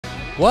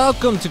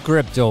Welcome to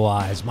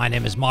Cryptowise. My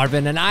name is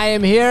Marvin, and I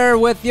am here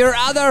with your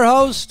other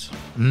host,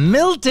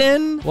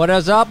 Milton. What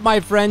is up, my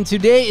friend?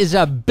 Today is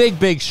a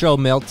big show,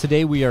 Milt.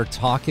 Today we are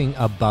talking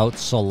about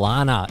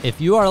Solana. If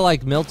you are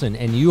like Milton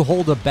and you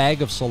hold a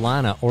bag of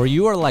Solana, or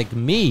you are like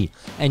me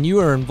and you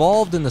are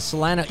involved in the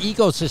Solana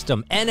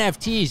ecosystem,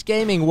 NFTs,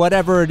 gaming,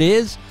 whatever it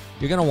is,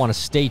 you're going to want to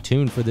stay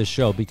tuned for this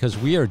show because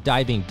we are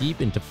diving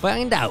deep into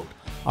find out,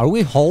 are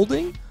we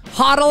holding,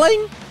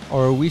 HODLing,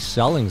 or are we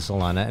selling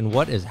Solana, and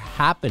what is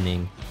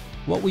happening,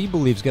 what we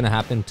believe is going to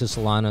happen to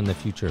Solana in the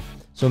future.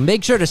 So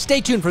make sure to stay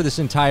tuned for this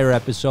entire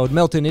episode.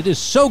 Milton, it is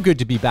so good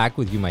to be back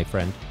with you, my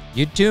friend.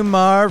 You too,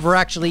 Marv. We're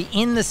actually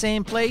in the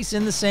same place,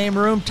 in the same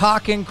room,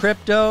 talking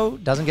crypto.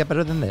 Doesn't get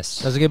better than this.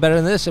 Doesn't get better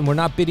than this, and we're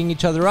not beating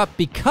each other up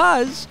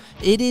because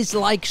it is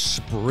like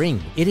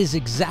spring. It is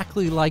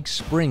exactly like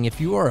spring. If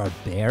you are a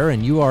bear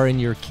and you are in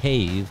your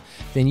cave,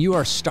 then you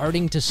are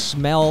starting to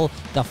smell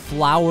the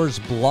flowers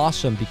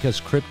blossom because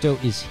crypto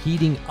is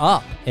heating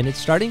up, and it's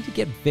starting to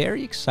get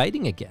very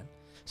exciting again.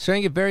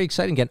 Starting to get very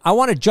exciting again. I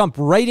want to jump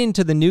right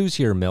into the news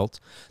here, Milt.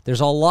 There's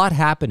a lot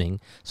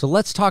happening. So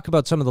let's talk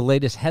about some of the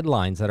latest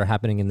headlines that are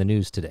happening in the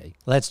news today.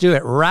 Let's do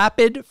it.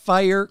 Rapid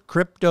fire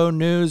crypto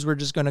news. We're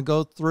just going to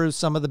go through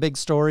some of the big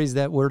stories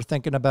that we're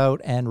thinking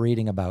about and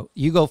reading about.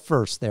 You go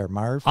first there,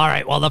 Marv. All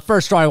right. Well, the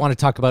first story I want to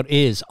talk about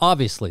is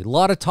obviously a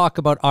lot of talk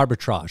about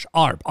arbitrage.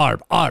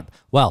 ARB.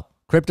 Well,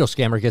 crypto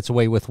scammer gets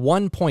away with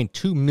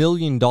 $1.2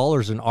 million in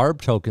ARB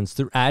tokens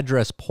through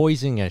address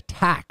poisoning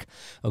attack.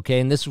 Okay,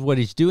 and this is what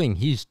he's doing.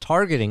 He's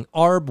targeting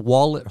ARB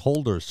wallet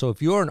holders. So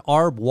if you're an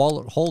ARB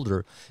wallet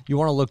holder, you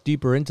want to look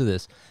deeper into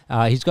this.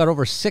 He's got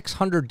over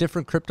 600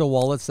 different crypto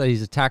wallets that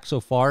he's attacked so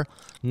far,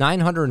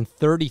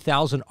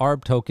 930,000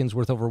 ARB tokens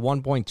worth over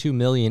 1.2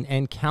 million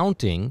and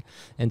counting.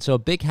 And so a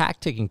big hack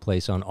taking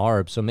place on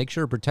ARB. So make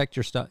sure to protect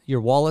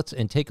your wallets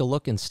and take a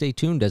look and stay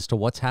tuned as to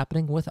what's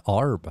happening with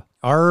ARB.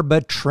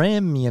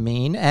 Arbitrum, you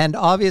mean? And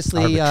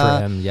obviously,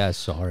 Arbitrum, yes,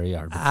 sorry,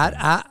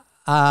 Arbitrum.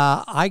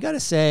 I gotta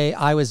say,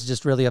 I was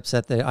just really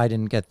upset that I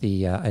didn't get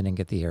the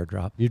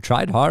airdrop. You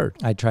tried hard.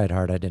 I tried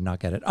hard. I did not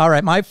get it. All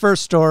right, my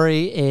first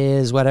story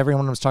is what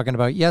everyone was talking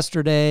about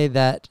yesterday.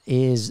 That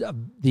is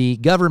the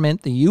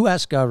government, the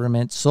U.S.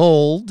 government,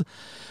 sold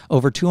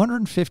over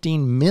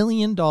 $215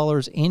 million in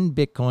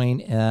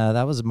Bitcoin.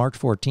 That was March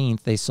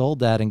 14th. They sold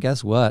that, and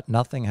guess what?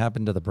 Nothing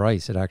happened to the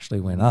price. It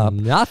actually went up.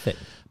 Nothing.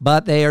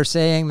 But they are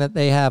saying that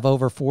they have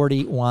over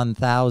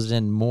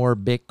 41,000 more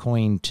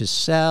Bitcoin to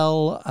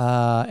sell,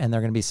 and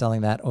they're going to be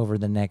selling that over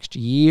the next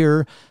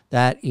year.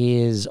 That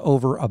is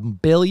over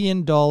 $1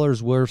 billion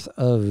worth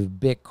of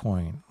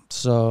Bitcoin.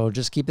 So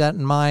just keep that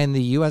in mind.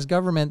 The U.S.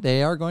 government,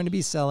 they are going to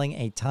be selling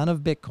a ton of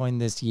Bitcoin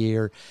this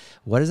year.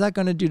 What is that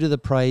going to do to the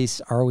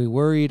price? Are we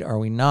worried? Are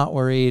we not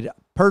worried?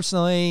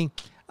 Personally,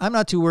 I'm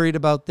not too worried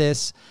about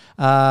this,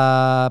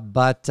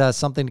 but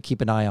something to keep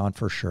an eye on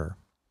for sure.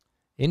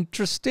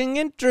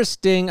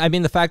 Interesting. I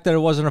mean, the fact that it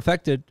wasn't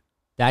affected,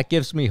 that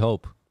gives me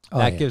hope.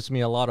 That gives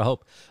me a lot of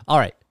hope. All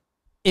right.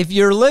 If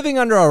you're living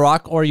under a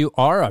rock or you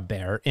are a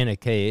bear in a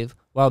cave,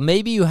 well,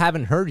 maybe you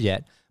haven't heard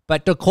yet,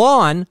 but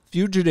Daquan,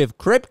 fugitive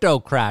crypto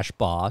crash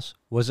boss,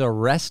 was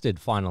arrested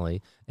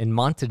finally in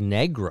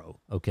Montenegro,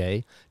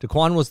 okay?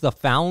 Daquan was the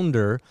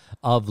founder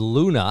of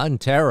Luna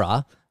and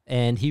Terra,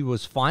 and he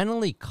was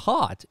finally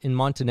caught in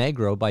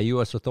Montenegro by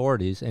U.S.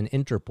 authorities and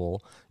Interpol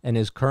and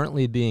is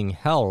currently being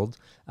held.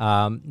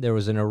 There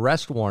was an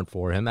arrest warrant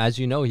for him. As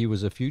you know, he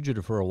was a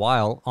fugitive for a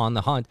while on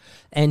the hunt.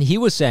 And he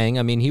was saying,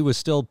 I mean, he was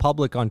still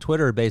public on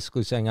Twitter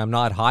basically saying, I'm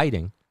not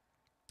hiding.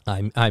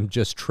 I'm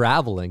just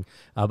traveling.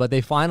 But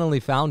they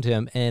finally found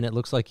him, and it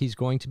looks like he's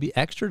going to be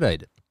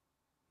extradited.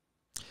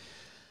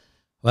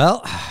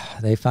 Well,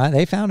 they found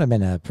him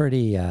in a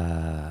pretty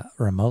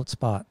remote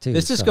spot, too.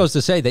 This just goes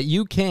to say that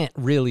you can't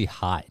really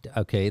hide,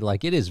 okay?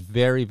 Like, it is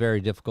very, very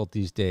difficult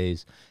these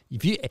days.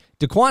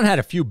 Daquan had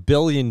a few $1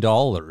 billion,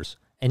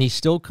 and he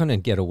still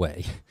couldn't get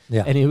away.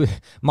 Yeah. And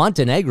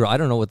Montenegro, I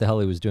don't know what the hell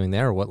he was doing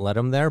there or what led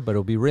him there, but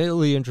it'll be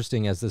really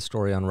interesting as this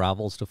story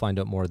unravels to find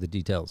out more of the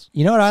details.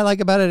 You know what I like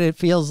about it? It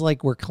feels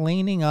like we're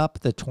cleaning up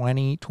the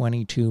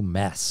 2022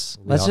 mess.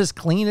 Let's just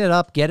clean it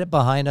up, get it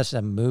behind us,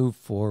 and move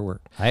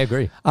forward. I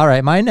agree. All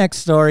right, my next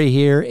story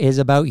here is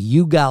about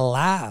Yuga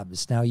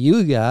Labs. Now,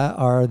 Yuga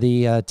are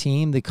the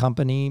team, the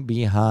company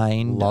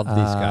behind... Love these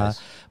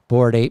guys.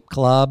 Bored Ape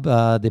Club,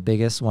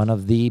 one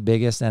of the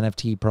biggest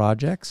NFT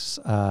projects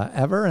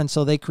ever. And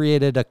so they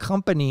created a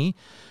company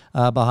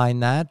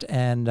behind that,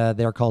 and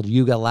they're called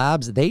Yuga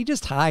Labs. They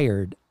just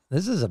hired,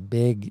 this is a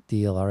big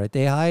deal, all right?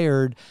 They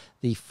hired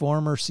the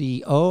former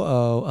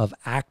COO of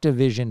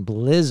Activision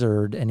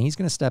Blizzard, and he's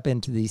going to step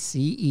into the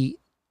CEO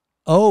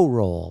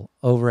role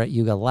over at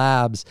Yuga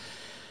Labs.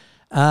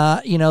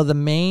 You know, the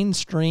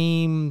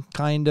mainstream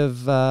kind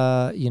of, these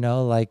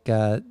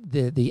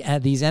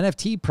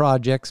NFT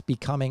projects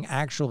becoming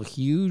actual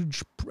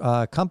huge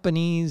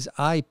companies,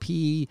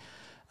 IP,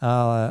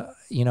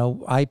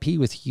 IP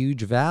with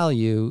huge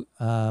value.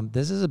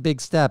 This is a big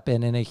step,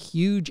 and in a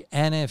huge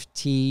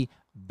NFT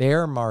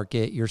bear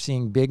market, you're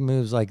seeing big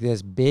moves like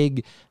this,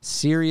 big,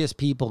 serious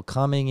people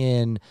coming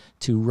in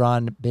to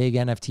run big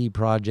NFT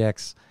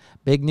projects.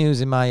 Big news,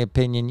 in my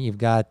opinion. You've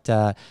got,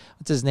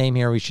 what's his name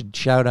here? We should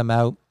shout him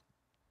out.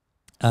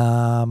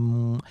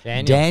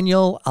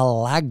 Daniel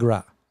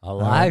Allegra.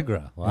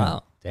 Allegra.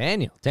 Wow.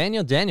 Yeah.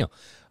 Daniel.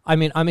 I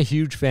mean, I'm a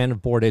huge fan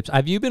of Bored Apes.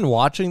 Have you been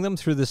watching them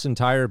through this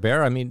entire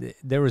bear? I mean,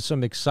 there was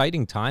some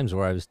exciting times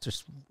where I was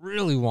just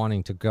really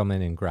wanting to come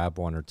in and grab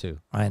one or two.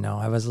 I know.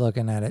 I was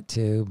looking at it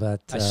too,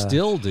 but I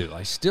still do.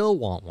 I still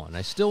want one.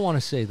 I still want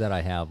to say that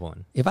I have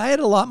one. If I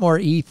had a lot more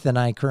ETH than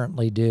I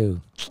currently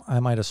do, I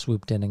might have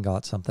swooped in and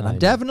got something. I'm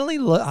definitely,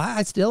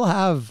 I still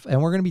have,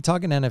 and we're going to be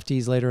talking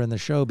NFTs later in the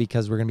show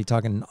because we're going to be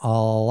talking a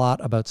lot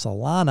about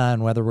Solana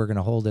and whether we're going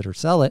to hold it or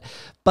sell it.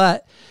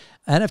 But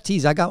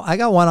NFTs, I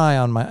got one eye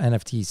on my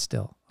NFTs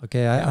still.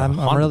 Okay, I'm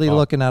really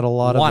looking at a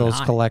lot of those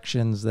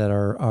collections that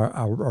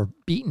are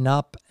beaten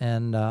up,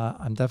 and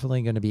I'm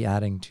definitely going to be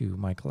adding to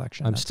my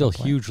collection. I'm still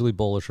hugely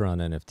bullish around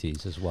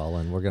NFTs as well,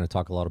 and we're going to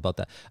talk a lot about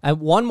that. And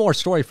one more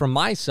story from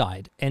my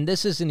side, and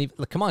this isn't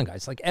even, come on,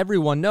 guys, like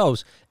everyone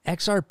knows,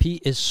 XRP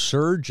is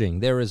surging.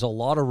 There is a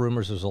lot of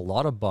rumors. There's a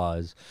lot of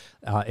buzz.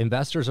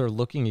 Investors are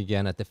looking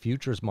again at the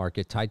futures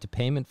market tied to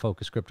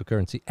payment-focused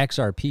cryptocurrency,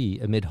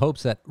 XRP, amid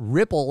hopes that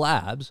Ripple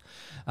Labs,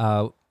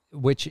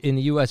 which in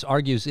the U.S.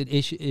 argues it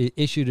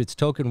issued its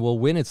token, will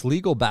win its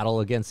legal battle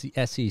against the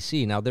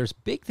SEC. Now, there's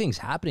big things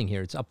happening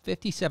here. It's up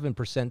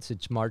 57%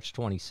 since March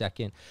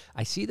 22nd.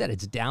 I see that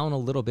it's down a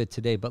little bit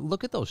today, but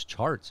look at those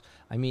charts.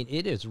 I mean,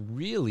 it is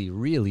really,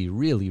 really,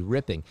 really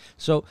ripping.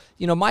 So,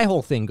 you know, my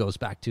whole thing goes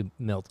back to,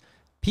 Milt,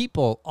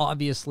 people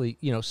obviously,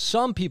 you know,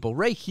 some people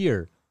right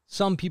here,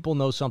 some people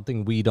know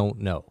something we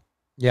don't know.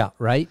 Yeah.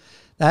 Right?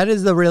 That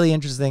is the really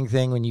interesting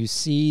thing when you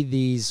see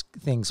these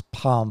things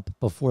pump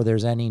before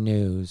there's any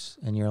news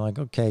and you're like,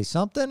 okay,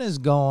 something is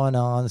going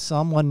on.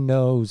 Someone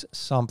knows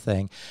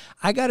something.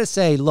 I got to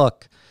say,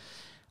 look,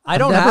 I've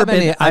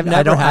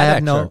never had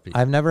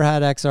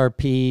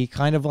XRP.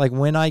 Kind of like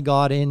when I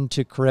got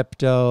into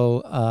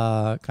crypto,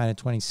 kind of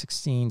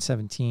 2016,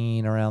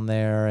 17, around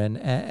there. And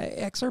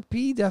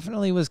XRP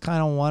definitely was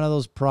kind of one of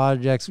those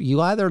projects.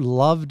 You either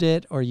loved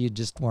it or you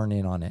just weren't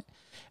in on it.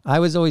 I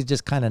was always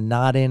just kind of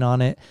not in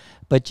on it,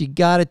 but you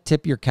got to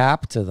tip your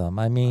cap to them.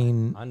 I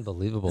mean,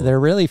 unbelievable. They're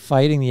really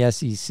fighting the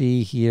SEC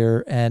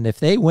here. And if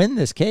they win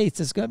this case,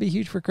 it's going to be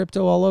huge for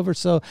crypto all over.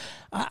 So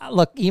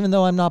look, even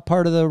though I'm not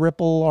part of the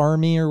Ripple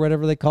army or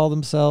whatever they call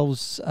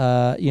themselves,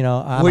 you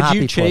know, I'm Would happy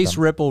you chase for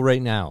them. Ripple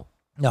right now?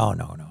 No.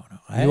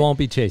 You won't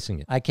be chasing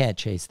it. I can't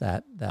chase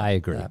that. I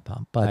agree. That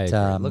pump, but I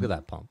agree. Look at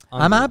that pump.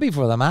 I'm happy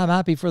for them. I'm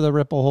happy for the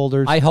Ripple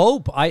holders. I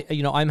hope.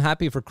 I'm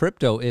happy for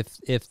crypto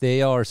if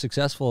they are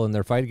successful in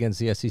their fight against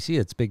the SEC.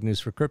 It's big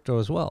news for crypto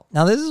as well.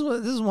 Now, this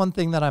is one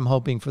thing that I'm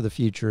hoping for the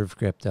future of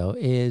crypto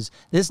is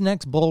this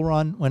next bull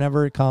run,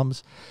 whenever it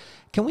comes.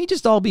 Can we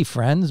just all be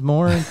friends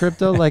more in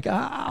crypto? Like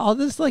all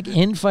this like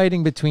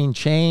infighting between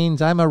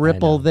chains. I'm a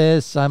Ripple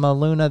this, I'm a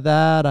Luna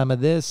that, I'm a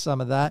this,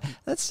 I'm a that.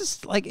 That's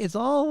just like, it's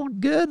all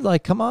good.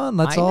 Like, come on,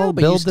 let's all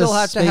build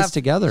this space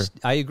together.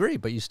 I agree,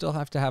 but you still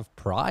have to have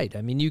pride.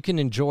 I mean, you can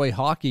enjoy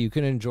hockey, you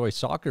can enjoy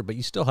soccer, but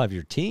you still have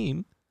your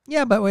team.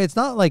 Yeah, but it's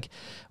not like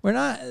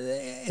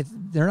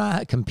they're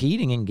not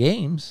competing in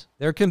games.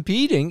 They're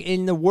competing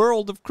in the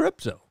world of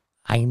crypto.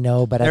 I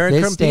know, but at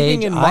this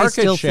stage, I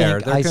still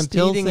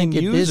think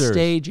at this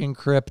stage in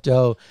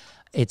crypto,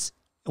 it's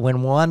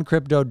when one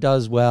crypto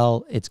does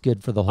well, it's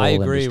good for the whole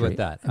industry. I agree with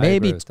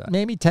that.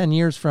 Maybe 10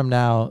 years from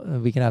now,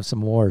 we can have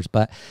some wars.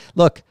 But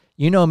look,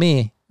 you know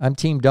me, I'm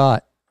Team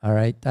Dot. All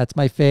right, that's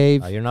my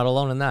fave. You're not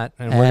alone in that,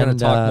 and we're going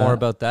to talk more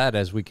about that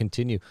as we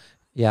continue.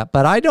 Yeah,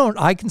 but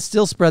I can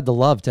still spread the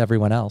love to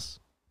everyone else.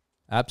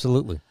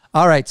 Absolutely.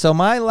 All right, so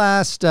my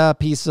last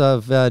piece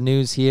of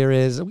news here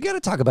is we got to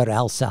talk about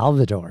El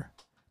Salvador.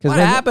 What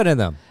happened to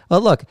them?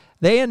 Well, look,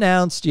 they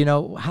announced, you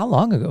know, how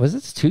long ago? Was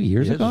it 2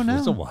 years ago now?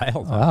 It's a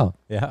while. Wow.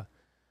 Yeah.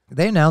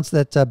 They announced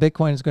that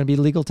Bitcoin is going to be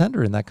legal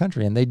tender in that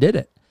country, and they did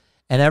it.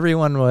 And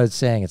everyone was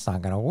saying it's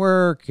not going to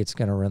work. It's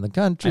going to ruin the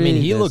country. I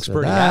mean, he looks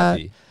pretty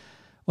happy.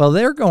 Well,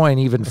 they're going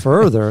even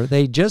further.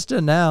 They just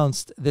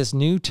announced this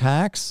new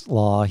tax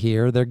law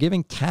here. They're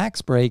giving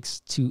tax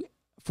breaks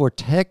for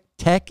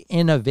tech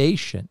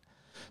innovation.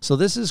 So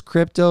this is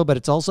crypto, but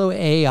it's also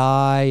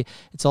AI.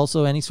 It's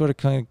also any sort of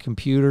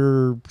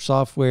computer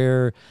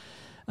software,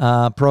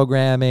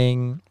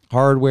 programming,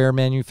 hardware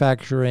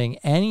manufacturing,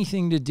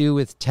 anything to do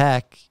with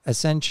tech.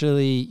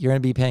 Essentially, you're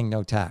going to be paying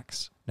no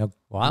tax.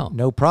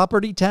 No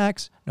property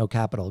tax, no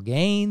capital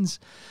gains,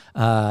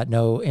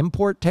 no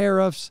import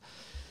tariffs.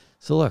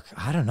 So look,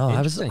 I don't know.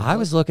 I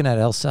was looking at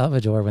El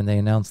Salvador when they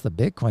announced the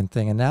Bitcoin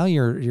thing, and now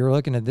you're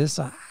looking at this.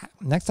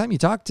 Next time you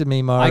talk to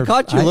me, Marv, I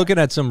caught you looking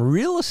at some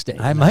real estate.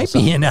 I might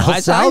be in El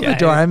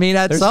Salvador. I mean,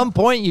 at some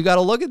point you got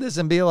to look at this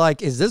and be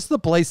like, is this the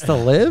place to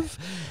live?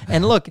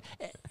 And look,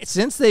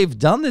 since they've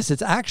done this,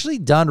 it's actually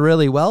done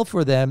really well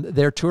for them.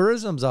 Their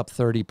tourism's up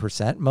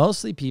 30%,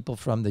 mostly people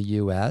from the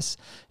U.S.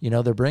 You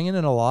know, they're bringing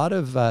in a lot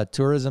of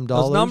tourism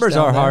dollars. Those numbers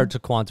are hard to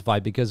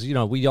quantify because, you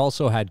know, we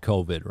also had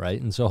COVID,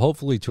 right? And so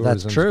hopefully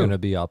tourism is going to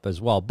be up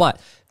as well. But,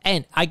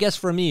 and I guess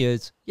for me,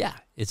 it's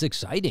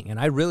exciting. And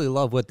I really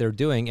love what they're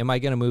doing. Am I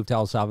going to move to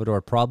El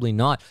Salvador? Probably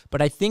not.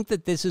 But I think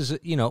that this is,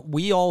 you know,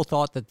 we all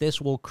thought that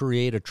this will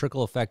create a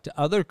trickle effect to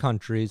other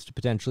countries to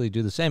potentially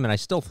do the same. And I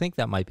still think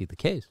that might be the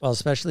case. Well,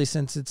 especially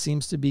since it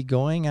seems to be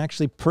going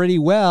actually pretty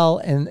well.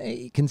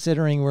 And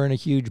considering we're in a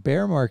huge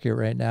bear market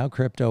right now,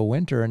 crypto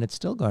winter, and it's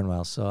still going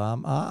well. So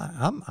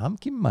I'm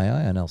keeping my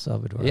eye on El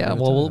Salvador. Yeah,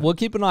 well, we'll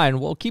keep an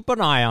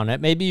eye on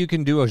it. Maybe you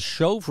can do a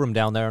show from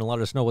down there and let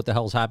us know what the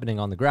hell's happening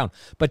on the ground.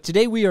 But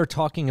today we are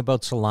talking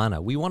about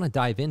Solana. We want to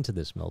dive into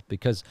this, Milt,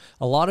 because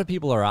a lot of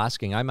people are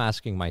asking. I'm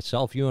asking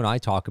myself. You and I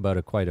talk about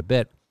it quite a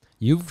bit.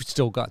 You've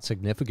still got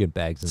significant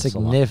bags in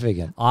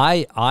significant.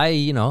 Solana.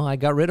 I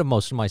got rid of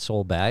most of my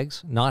Sol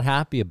bags. Not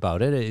happy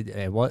about it.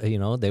 You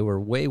know, they were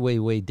way, way,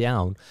 way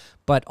down.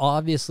 But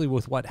obviously,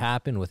 with what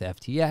happened with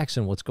FTX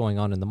and what's going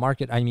on in the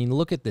market, I mean,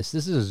 look at this.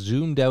 This is a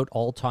zoomed out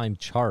all-time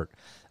chart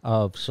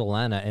of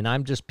Solana, and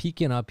I'm just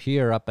peeking up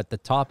at the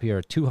top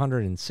here,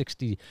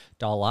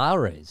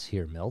 $260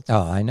 here, Milt.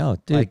 Oh, I know,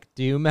 dude. Like,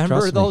 do you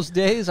remember those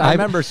days? I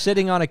remember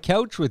sitting on a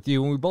couch with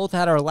you, and we both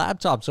had our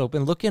laptops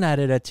open, looking at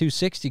it at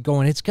 260,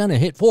 going, it's going to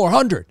hit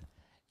 400.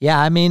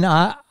 Yeah, I mean,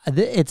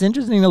 it's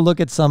interesting to look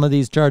at some of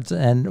these charts,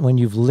 and when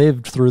you've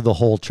lived through the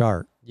whole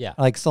chart. Yeah.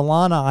 Like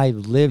Solana, I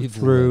lived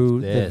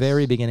through the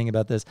very beginning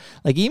about this.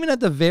 Like even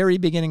at the very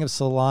beginning of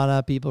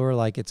Solana, people were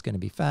like, it's going to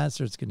be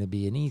faster. It's going to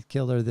be an ETH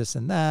killer, this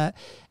and that.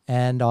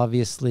 And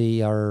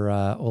obviously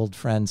our old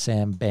friend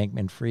Sam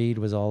Bankman-Fried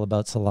was all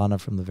about Solana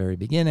from the very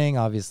beginning,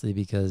 obviously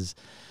because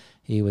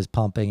he was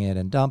pumping it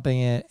and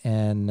dumping it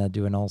and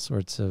doing all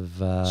sorts of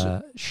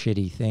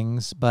shitty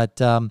things.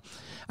 But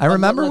I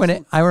remember when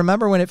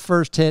it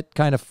first hit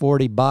kind of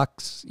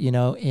 $40, you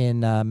know, in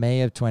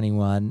May of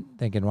 21,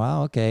 thinking,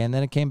 wow, okay. And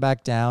then it came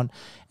back down.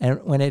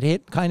 And when it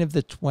hit kind of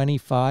the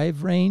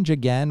 25 range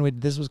again,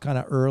 this was kind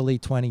of early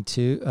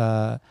 22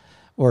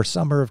 or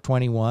summer of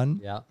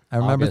 21. Yeah. I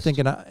remember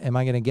thinking, am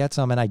I going to get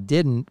some? And I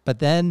didn't. But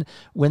then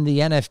when the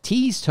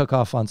NFTs took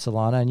off on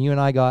Solana and you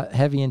and I got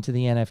heavy into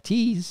the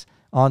NFTs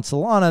on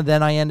Solana,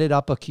 then I ended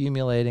up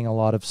accumulating a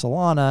lot of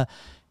Solana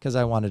because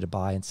I wanted to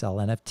buy and sell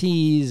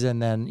NFTs.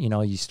 And then, you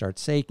know, you start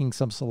staking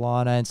some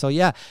Solana. And so,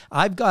 yeah,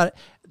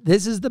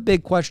 this is the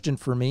big question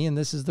for me. And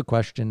this is the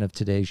question of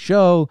today's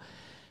show.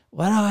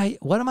 What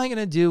am I going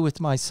to do with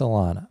my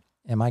Solana?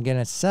 Am I going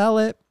to sell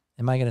it?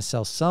 Am I going to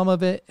sell some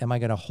of it? Am I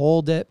going to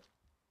hold it?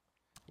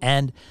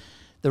 And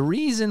the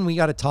reason we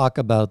got to talk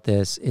about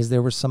this is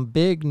there was some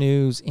big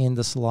news in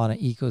the Solana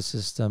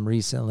ecosystem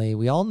recently.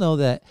 We all know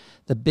that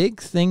the big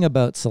thing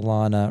about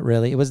Solana,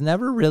 really, it was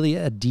never really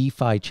a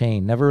DeFi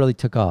chain, never really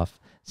took off.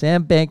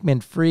 Sam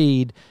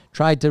Bankman-Fried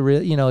tried to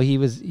really, you know, he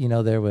was, you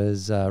know, there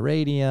was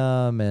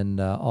Radium and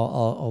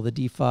all the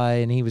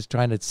DeFi, and he was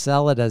trying to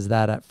sell it as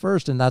that at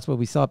first, and that's what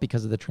we thought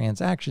because of the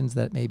transactions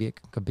that maybe it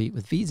could compete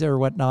with Visa or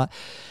whatnot.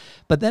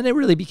 But then it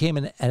really became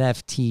an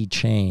NFT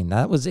chain.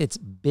 That was its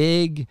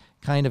big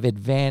kind of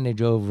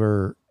advantage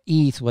over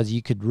ETH, was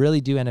you could really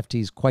do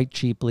NFTs quite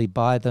cheaply,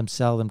 buy them,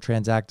 sell them,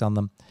 transact on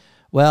them.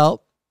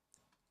 Well,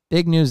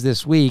 big news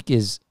this week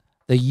is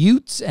the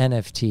Utes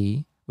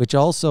NFT, which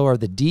also are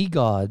the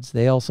DeGods.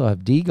 They also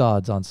have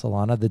DeGods on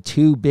Solana, the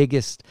two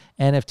biggest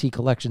NFT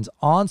collections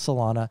on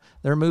Solana.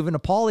 They're moving to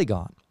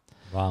Polygon.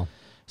 Wow.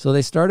 So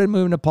they started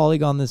moving to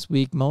Polygon this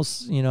week.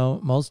 Most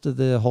of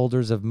the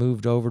holders have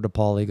moved over to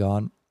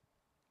Polygon.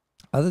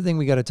 Other thing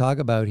we got to talk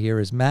about here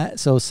is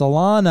so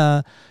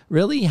Solana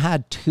really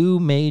had two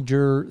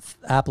major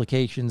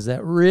applications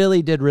that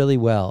really did really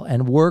well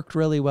and worked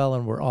really well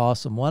and were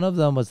awesome. One of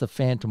them was the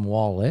Phantom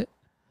Wallet,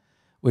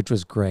 which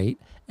was great.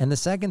 And the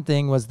second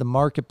thing was the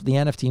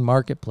NFT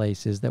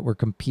marketplaces that were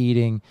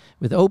competing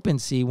with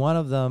OpenSea. One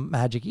of them,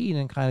 Magic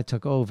Eden, kind of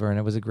took over, and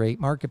it was a great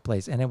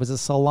marketplace. And it was a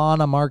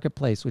Solana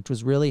marketplace, which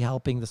was really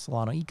helping the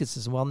Solana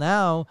ecosystem. Well,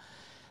 now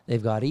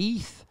they've got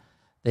ETH.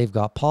 They've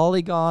got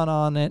Polygon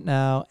on it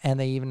now, and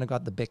they even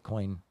got the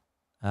Bitcoin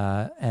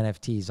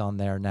NFTs on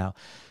there now.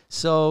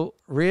 So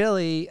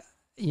really,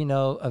 you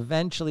know,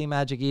 eventually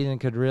Magic Eden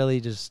could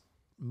really just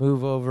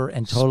move over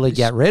and totally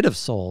get rid of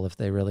Sol if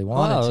they really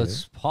wanted to. Well,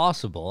 it's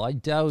possible. I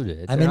doubt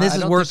it. I mean, this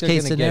is worst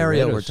case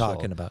scenario we're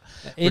talking about.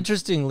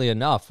 Interestingly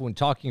enough, when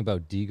talking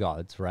about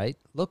DeGods, right?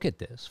 Look at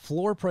this.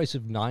 Floor price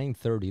of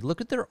 930.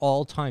 Look at their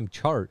all-time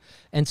chart.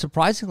 And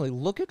surprisingly,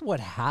 look at what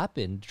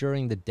happened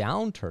during the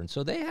downturn.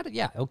 So they had,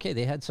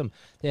 they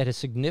had a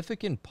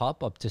significant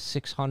pop up to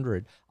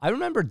 600. I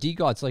remember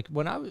DeGods, like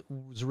when I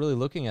was really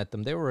looking at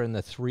them, they were in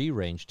the 3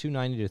 range,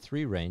 290 to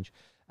 3 range.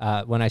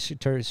 When I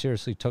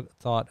seriously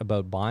thought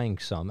about buying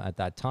some at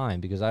that time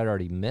because I'd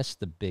already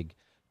missed the big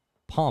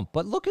pump.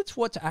 But look at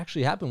what's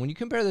actually happened. When you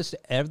compare this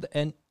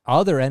to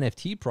other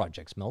NFT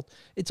projects, Milt,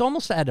 it's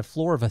almost at a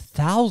floor of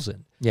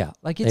 1,000. Yeah.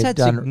 Like it's had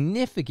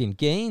significant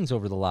gains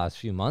over the last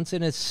few months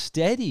and a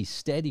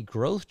steady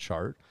growth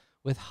chart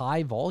with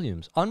high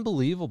volumes.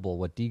 Unbelievable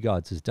what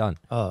DeGods has done.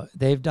 Oh,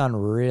 they've done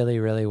really,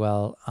 really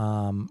well.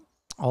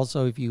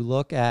 Also, if you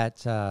look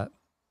at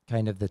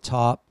kind of the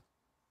top,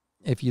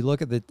 if you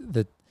look at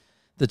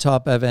the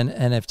top of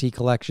NFT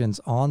collections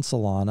on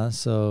Solana,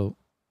 so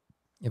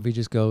if we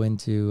just go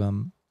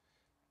into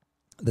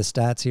the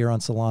stats here on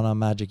Solana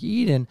Magic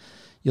Eden,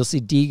 you'll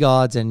see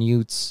DeGods and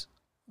Yotes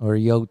or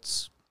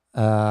Yotes.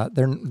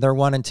 They're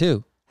 1 and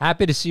 2.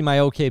 Happy to see my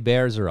OK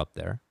Bears are up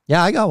there.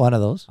 Yeah, I got one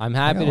of those. I'm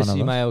happy to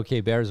see my OK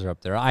Bears are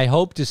up there. I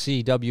hope to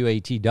see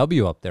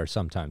WATW up there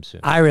sometime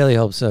soon. I really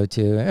hope so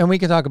too. And we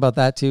can talk about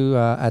that too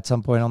at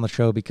some point on the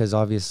show, because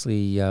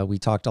obviously we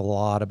talked a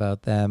lot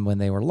about them when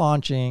they were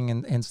launching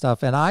and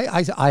stuff. And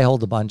I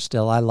hold a bunch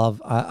still. I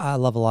love a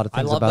lot of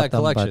things about them. I love that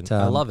collection. But,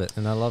 I love it.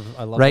 And I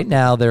love right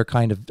now they're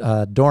kind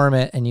of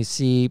dormant, and you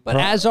see. But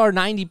as are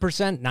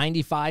 90%,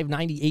 95,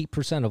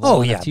 98% of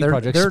all NFT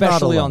projects,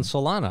 especially on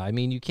Solana. I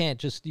mean, you can't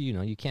just,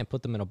 you can't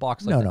put them in a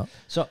box like that. No.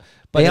 So,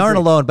 they aren't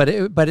alone,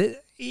 but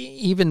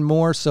even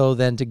more so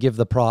than to give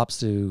the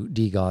props to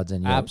DeGods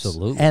and Yotes.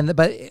 Absolutely.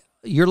 But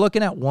you're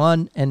looking at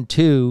 1 and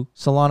 2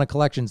 Solana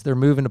collections. They're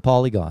moving to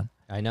Polygon.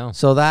 I know.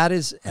 So that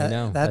is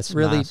that's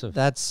really massive.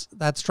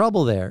 that's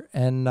trouble there,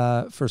 and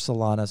for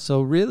Solana.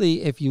 So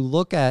really, if you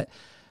look at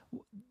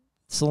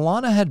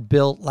Solana had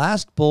built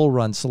last bull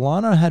run,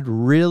 Solana had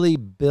really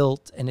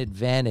built an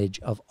advantage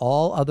of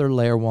all other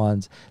layer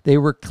ones. They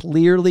were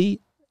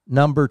clearly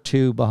number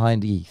 2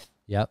 behind ETH.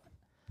 Yep.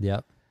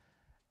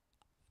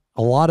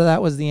 A lot of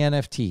that was the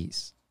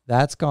NFTs.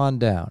 That's gone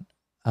down.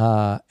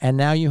 And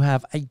now you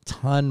have a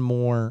ton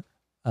more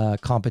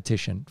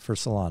competition for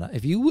Solana.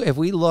 If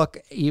we look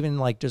even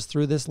like just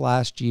through this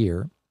last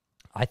year,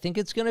 I think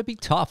it's going to be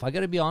tough. I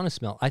got to be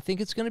honest, Mel. I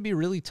think it's going to be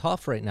really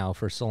tough right now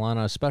for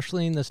Solana,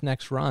 especially in this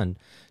next run,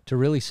 to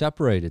really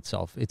separate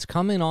itself. It's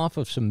coming off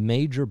of some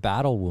major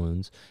battle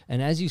wounds.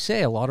 And as you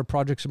say, a lot of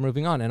projects are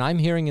moving on. And I'm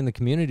hearing in the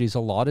communities, a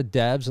lot of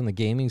devs on the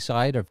gaming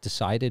side have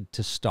decided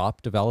to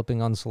stop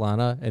developing on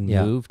Solana and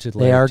move to layer 2s.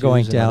 They are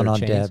going down on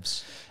chains.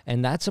 devs.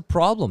 And that's a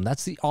problem.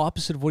 That's the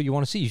opposite of what you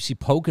want to see. You see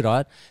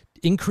Polkadot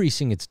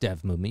increasing its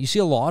dev movement. You see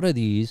a lot of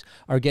these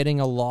are getting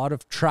a lot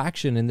of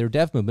traction in their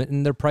dev movement,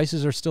 and their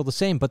prices are still the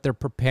same, but they're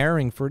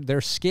preparing for,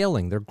 they're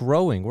scaling, they're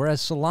growing. Whereas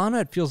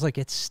Solana, it feels like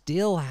it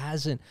still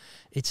hasn't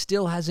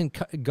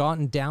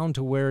gotten down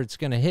to where it's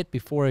going to hit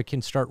before it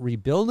can start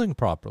rebuilding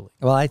properly.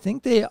 Well, I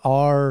think they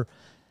are.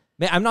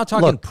 I'm not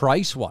talking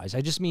price-wise.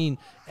 I just mean,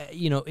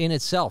 in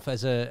itself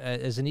as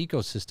an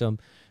ecosystem,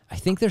 I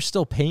think there's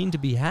still pain to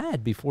be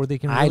had before they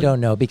can really... I don't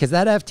know, because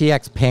that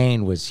FTX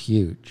pain was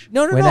huge.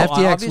 No. When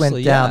FTX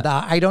went down,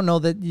 I don't know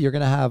that you're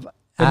going to have...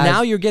 But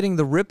now you're getting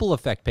the ripple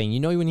effect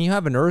pain. When you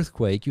have an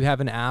earthquake, you have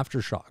an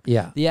aftershock.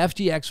 Yeah. The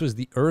FTX was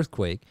the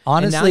earthquake.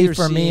 Honestly,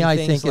 for me, I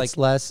think it's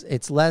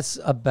less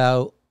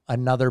about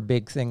another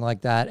big thing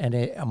like that,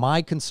 and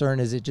my concern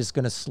is it just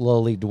going to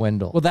slowly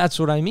dwindle. Well, that's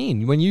what I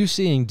mean. When you're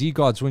seeing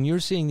DeGods, when you're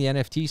seeing the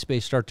NFT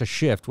space start to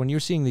shift, when you're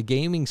seeing the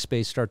gaming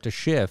space start to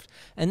shift,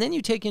 and then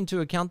you take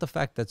into account the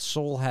fact that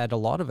Sol had a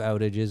lot of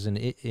outages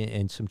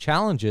and some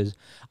challenges,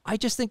 I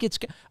just think it's...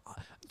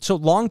 So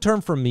long term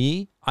for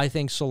me, I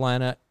think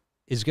Solana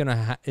is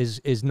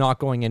is not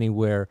going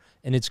anywhere,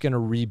 and it's going to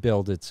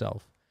rebuild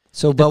itself.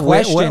 So, but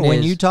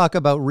when you talk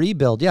about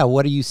rebuild,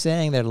 what are you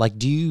saying there? Like,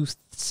 do you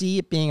see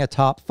it being a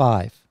top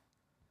 5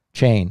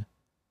 chain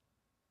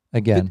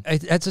again?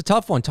 It's a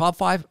tough one. Top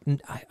 5.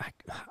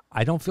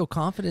 I don't feel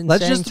confident.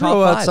 Let's just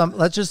throw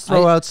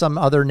out some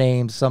other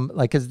names.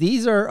 Because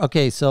these are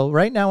okay. So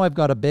right now I've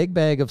got a big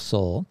bag of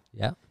Sol.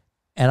 Yeah,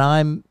 and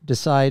I'm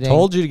deciding.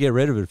 Told you to get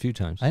rid of it a few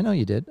times. I know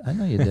you did.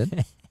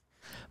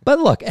 But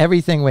look,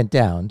 everything went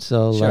down.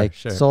 So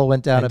sure. Sol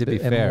went down and a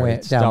bit and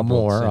went down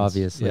more,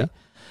 obviously. Yeah.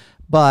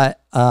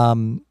 But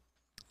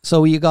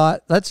so you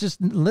got, let's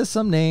just list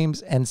some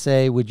names and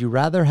say, would you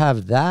rather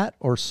have that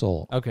or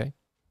Sol? Okay.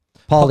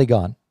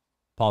 Polygon.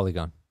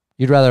 Polygon.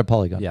 You'd rather have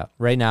Polygon. Yeah.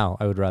 Right now,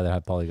 I would rather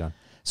have Polygon.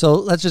 So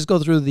let's just go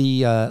through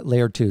the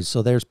layer 2s.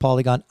 So there's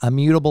Polygon,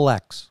 Immutable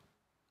X.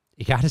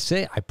 You got to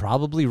say, I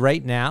probably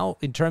right now,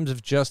 in terms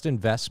of just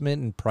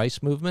investment and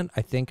price movement,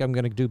 I think I'm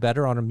going to do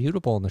better on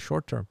Immutable in the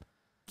short term.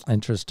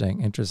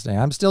 Interesting.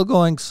 I'm still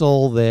going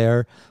Sol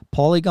there.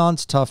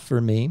 Polygon's tough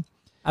for me.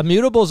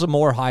 Immutable is a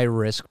more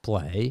high-risk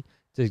play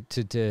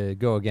to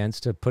go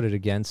against, to put it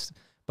against.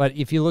 But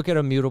if you look at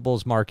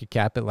Immutable's market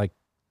cap at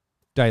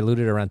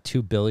diluted around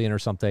 $2 billion or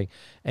something,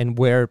 and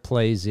where it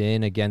plays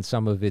in against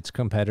some of its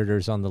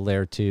competitors on the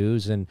layer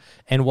 2s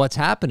and what's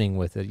happening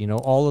with it,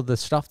 all of the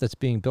stuff that's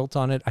being built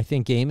on it, I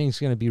think gaming is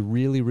going to be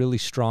really, really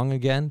strong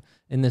again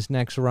in this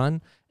next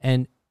run.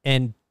 And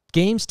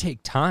games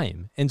take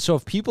time. And so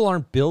if people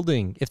aren't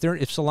building, if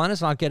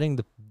Solana's not getting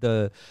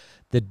the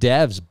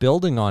devs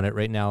building on it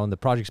right now and the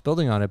project's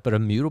building on it, but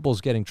Immutable's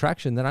getting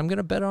traction, then I'm going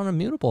to bet on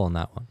Immutable on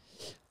that one.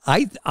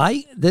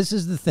 This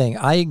is the thing.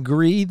 I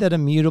agree that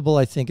Immutable,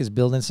 I think, is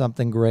building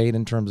something great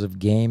in terms of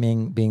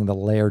gaming, being the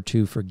layer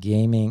 2 for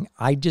gaming.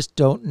 I just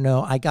don't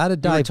know. I got to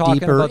dive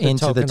deeper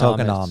into the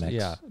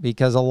tokenomics,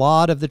 because a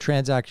lot of the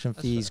transaction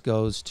fees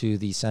goes to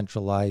the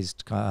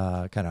centralized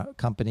kind of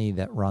company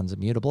that runs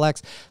Immutable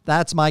X.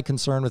 That's my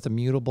concern with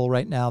Immutable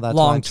right now. That's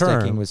why I'm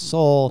sticking with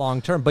Sol.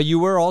 Long term. But you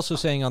were also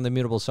saying on the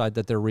Immutable side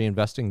that they're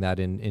reinvesting that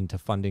into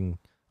funding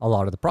a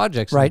lot of the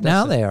projects. Right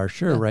now they are,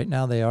 sure. Yeah. Right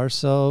now they are.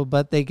 So,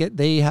 but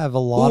they have a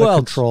lot of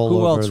control over that.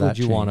 Who else would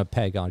you want to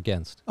peg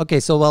against? Okay,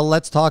 so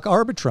let's talk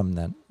Arbitrum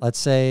then. Let's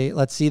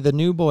see the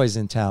new boys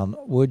in town.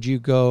 Would you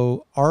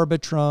go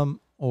Arbitrum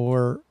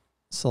or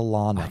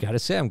Solana? I gotta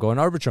say, I'm going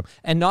Arbitrum,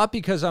 and not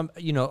because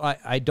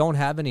I don't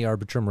have any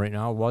Arbitrum right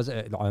now.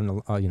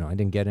 I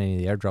didn't get any of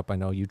the airdrop. I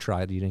know you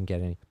tried, you didn't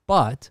get any,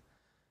 but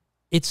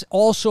it's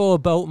also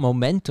about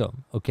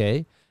momentum.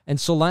 Okay. And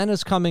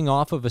Solana's coming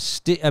off of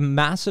a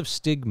massive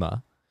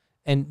stigma,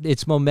 and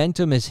its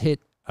momentum is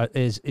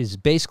is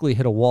basically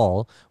hit a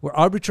wall, where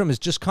Arbitrum has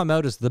just come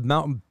out as the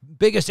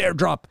biggest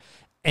airdrop,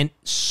 and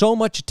so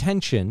much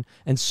attention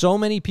and so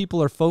many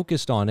people are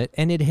focused on it,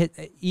 and it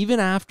hit even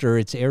after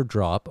its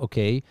airdrop,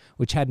 okay,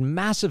 which had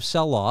massive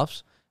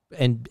sell-offs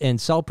and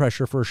sell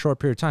pressure for a short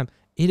period of time.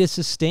 It has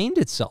sustained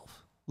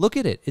itself. Look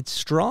at it; it's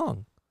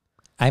strong.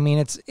 I mean,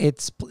 it's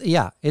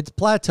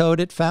plateaued.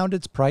 It found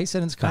its price,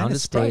 and it's kind of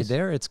stayed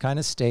there. It's kind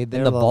of stayed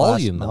there. And the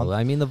volume, though.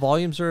 I mean, the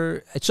volumes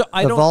are. So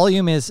the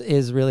volume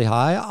is really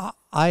high.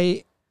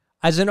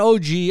 As an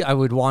OG, I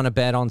would want to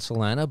bet on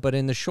Solana, but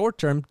in the short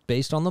term,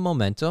 based on the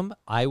momentum,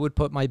 I would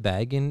put my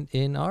bag in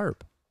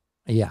ARB.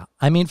 Yeah,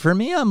 I mean, for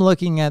me, I'm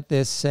looking at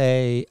this,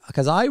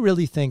 because I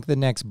really think the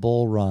next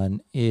bull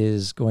run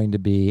is going to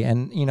be,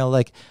 and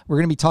we're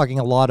going to be talking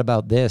a lot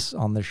about this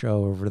on the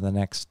show over the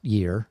next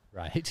year.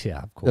 Right,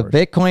 yeah, of course. The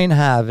Bitcoin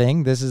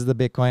halving, this is the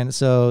Bitcoin.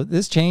 So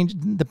this change,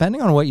 depending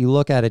on what you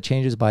look at, it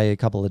changes by a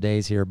couple of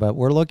days here, but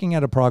we're looking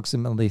at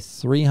approximately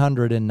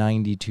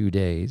 392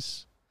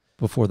 days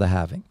before the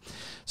halving.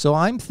 So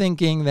I'm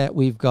thinking that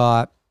we've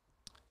got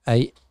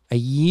a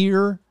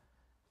year,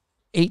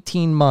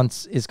 18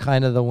 months is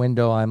kind of the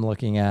window I'm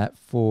looking at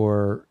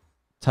for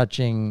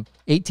touching.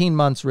 18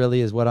 months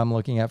really is what I'm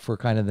looking at for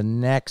kind of the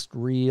next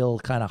real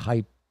kind of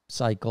hype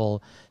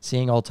cycle,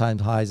 seeing all-time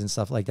highs and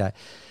stuff like that.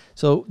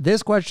 So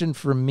this question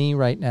for me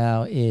right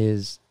now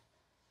is,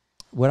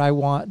 what I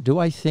want, do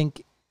I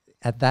think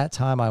at that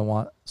time I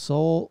want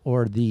Sol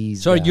or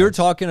these So guys? You're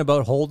talking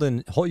about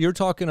you're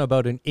talking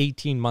about an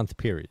 18-month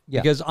period.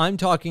 Yeah. Because I'm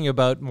talking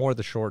about more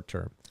the short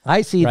term.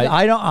 I see. Right?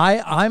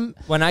 I'm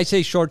when I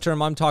say short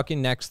term, I'm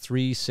talking next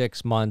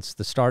 3-6 months,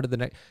 the start of the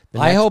next.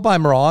 I hope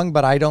I'm wrong,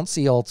 but I don't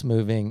see alts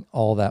moving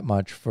all that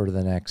much for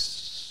the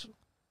next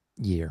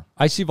year.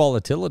 I see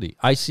volatility.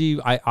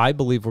 I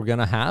believe we're going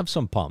to have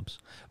some pumps,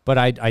 but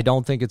I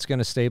don't think it's going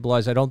to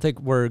stabilize. I don't think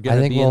we're going to.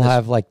 I think we'll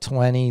have like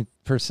 20%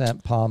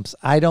 pumps.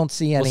 I don't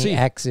see any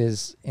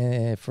X's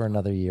for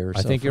another year or so.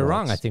 I think you're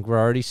wrong. I think we're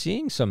already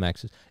seeing some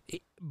X's.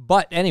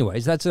 But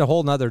anyways, that's a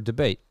whole nother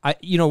debate.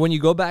 When you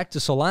go back to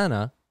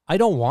Solana, I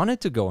don't want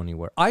it to go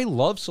anywhere. I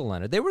love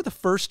Solana. They were the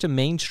first to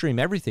mainstream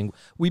everything.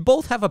 We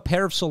both have a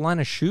pair of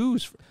Solana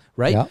shoes,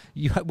 right?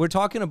 Yeah. We're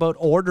talking about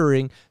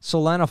ordering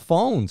Solana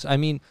phones. I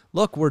mean,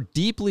 look, we're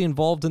deeply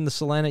involved in the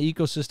Solana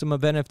ecosystem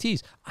of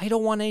NFTs. I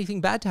don't want anything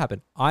bad to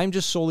happen. I'm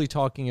just solely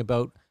talking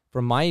about,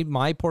 from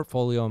my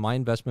portfolio and my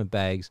investment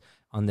bags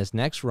on this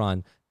next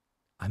run,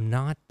 I'm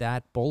not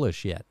that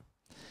bullish yet.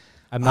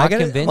 I'm not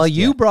convinced. Well,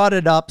 you brought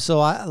it up, so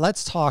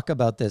let's talk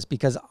about this,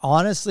 because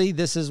honestly,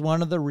 this is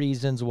one of the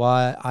reasons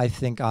why I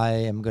think I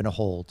am going to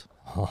hold.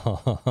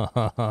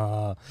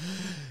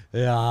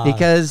 Yeah.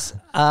 Because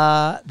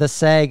the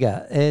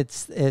saga,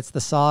 it's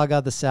the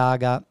saga.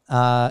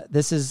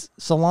 This is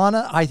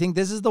Solana. I think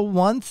this is the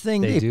one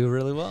thing they do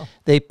really well.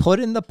 They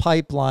put in the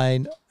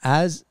pipeline,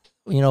 as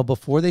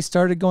before they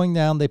started going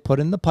down. They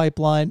put in the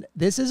pipeline.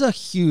 This is a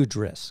huge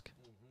risk.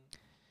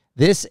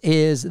 This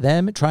is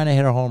them trying to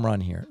hit a home run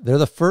here. They're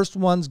the first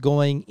ones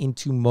going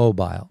into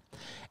mobile,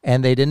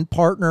 and they didn't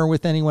partner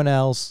with anyone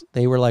else.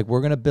 They were like, we're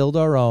going to build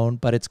our own,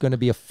 but it's going to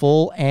be a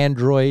full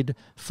Android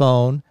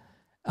phone,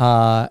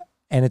 and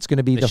it's going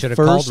to be the first. Should have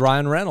called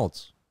Ryan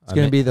Reynolds. It's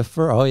going to be the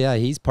first. Oh, yeah,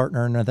 he's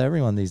partnering with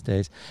everyone these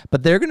days.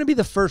 But they're going to be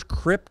the first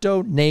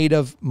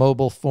crypto-native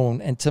mobile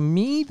phone, and to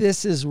me,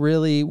 this is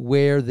really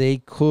where they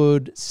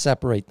could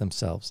separate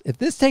themselves. If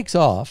this takes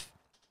off,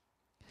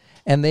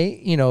 and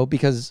they,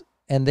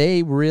 and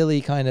they really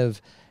kind of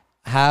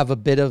have a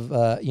bit of,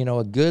 a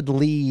good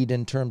lead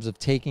in terms of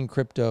taking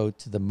crypto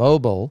to the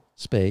mobile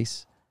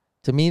space.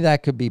 To me,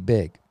 that could be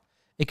big.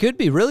 It could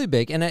be really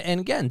big. And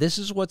again, this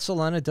is what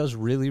Solana does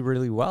really,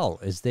 really well,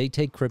 is they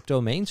take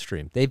crypto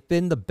mainstream. They've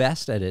been the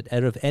best at it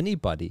out of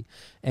anybody.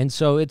 And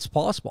so it's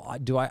possible.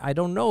 I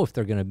don't know if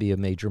they're going to be a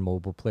major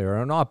mobile player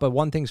or not, but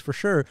one thing's for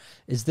sure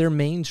is they're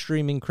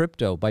mainstreaming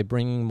crypto by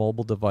bringing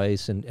mobile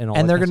device and all that.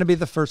 And they're going to be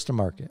the first to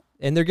market.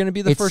 And they're going to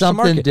be the It's first to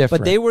something market.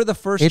 different. But they were the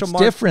first to It's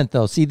market. different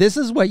though. See, this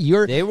is what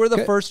you're. They were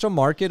the first to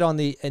market on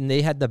the, and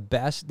they had the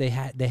best. They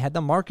had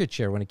the market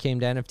share when it came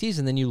to NFTs.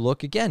 And then you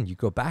look again, you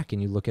go back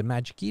and you look at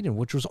Magic Eden,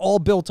 which was all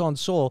built on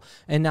Sol.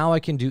 And now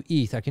I can do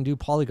ETH, I can do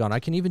Polygon, I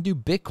can even do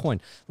Bitcoin.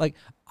 Like,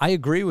 I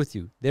agree with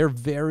you. They're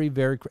very,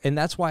 very, and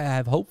that's why I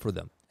have hope for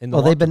them.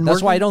 Well, they've been.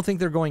 That's why I don't think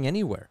they're going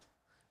anywhere.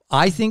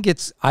 I think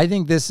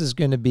this is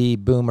going to be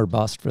boom or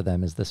bust for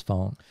them. Is this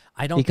phone?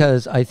 I don't,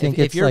 because I think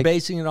if you're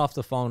basing it off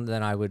the phone,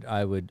 then I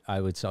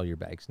would sell your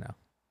bags now.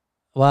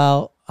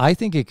 Well, I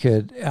think it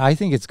could. I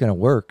think it's going to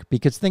work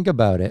because think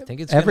about it. I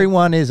think it's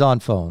everyone is on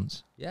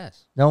phones.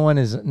 Yes. No one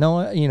is. No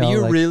one. You know. Do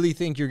you really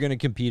think you're going to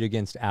compete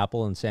against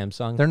Apple and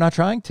Samsung? They're not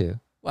trying to.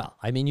 Well,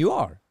 I mean, you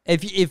are.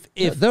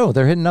 If no,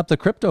 they're hitting up the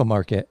crypto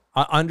market.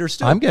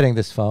 Understood. I'm getting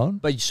this phone,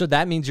 but so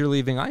that means you're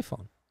leaving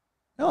iPhone.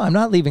 No, I'm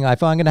not leaving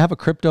iPhone. I'm going to have a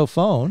crypto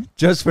phone.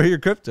 Just for your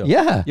crypto?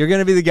 Yeah. You're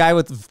going to be the guy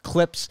with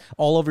clips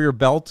all over your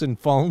belt and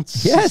phones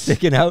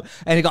sticking out.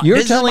 And you go, you're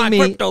this telling is my me,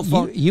 crypto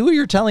phone.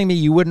 You're telling me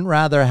you wouldn't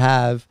rather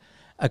have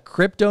a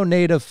crypto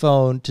native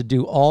phone to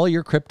do all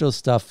your crypto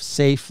stuff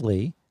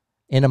safely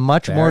in a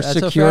much more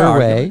secure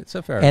way it's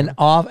a fair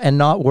and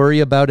not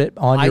worry about it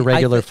on your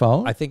regular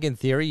phone? I think in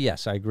theory,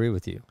 yes, I agree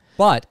with you.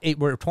 But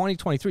we're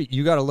 2023.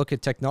 You got to look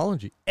at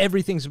technology.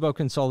 Everything's about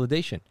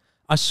consolidation.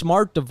 A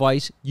smart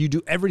device, you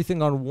do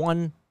everything on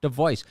one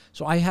device.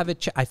 So I have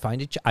it. I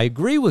find it. I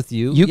agree with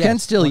you. You can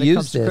still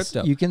use this.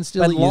 You can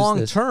still use this. But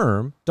long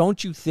term,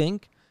 don't you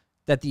think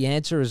that the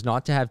answer is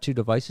not to have two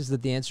devices?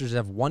 That the answer is to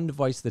have one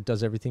device that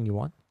does everything you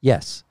want?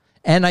 Yes.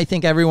 And I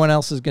think everyone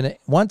else is going to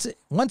once it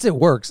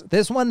works.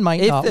 This one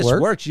might not work. If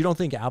this works, you don't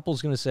think Apple's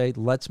going to say,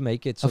 "Let's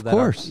make it so that." Of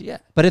course, yeah.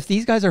 But if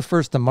these guys are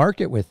first to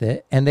market with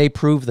it and they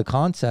prove the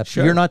concept,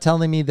 you're not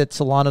telling me that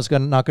Solana's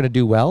not going to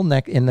do well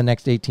in the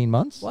next 18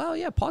 months? Well,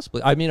 yeah,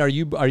 possibly. I mean, are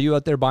you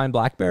out there buying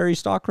BlackBerry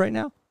stock right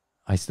now?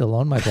 I still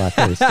own my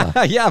BlackBerry stock.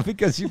 Yeah,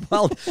 because you've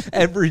held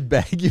every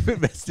bag you've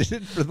invested in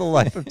for the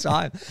life of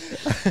time.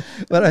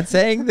 But I'm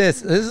saying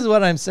this is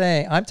what I'm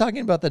saying. I'm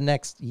talking about the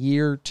next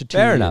year to 2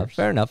 years.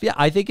 Fair enough. Yeah,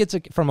 I think it's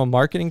from a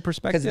marketing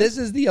perspective. Because this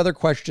is the other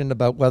question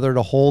about whether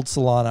to hold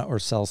Solana or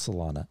sell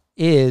Solana.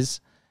 Is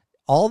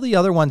all the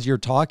other ones you're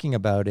talking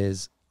about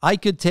is I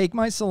could take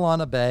my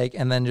Solana bag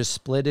and then just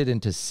split it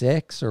into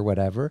 6 or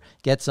whatever,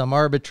 get some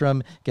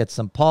Arbitrum, get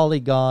some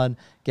Polygon,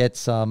 get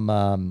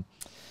some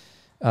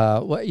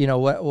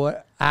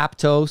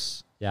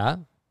Aptos,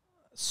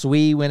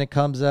 SWE when it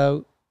comes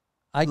out.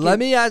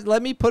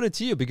 Let me put it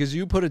to you because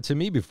you put it to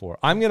me before.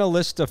 I'm going to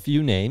list a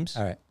few names.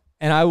 All right.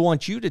 And I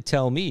want you to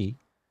tell me,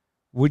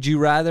 would you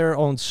rather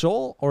own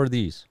Sol or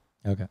these?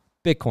 Okay.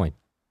 Bitcoin.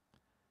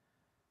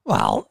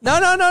 Well, no.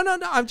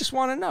 I just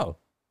want to know.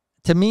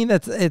 To me,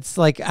 it's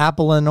like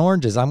apple and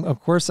oranges.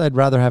 Of course, I'd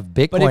rather have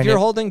Bitcoin. But if you're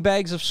holding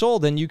bags of Sol,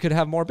 then you could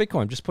have more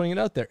Bitcoin. I'm just putting it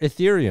out there.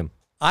 Ethereum.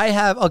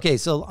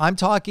 So I'm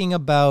talking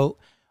about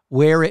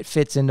where it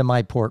fits into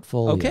my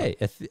portfolio. Okay.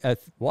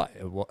 What?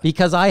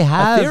 Because I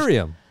have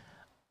Ethereum.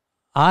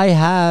 I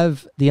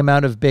have the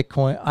amount of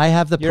Bitcoin. I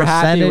have the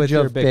percentage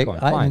of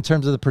Bitcoin in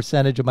terms of the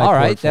percentage of my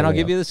portfolio. All right, then I'll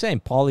give you the same.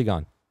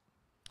 Polygon.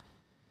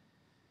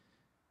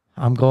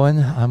 I'm going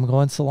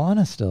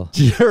Solana still.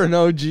 You're an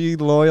OG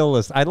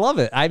loyalist. I love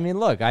it. I mean,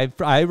 look,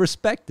 I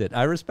respect it.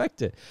 I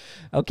respect it.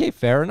 Okay,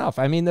 fair enough.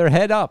 I mean, they're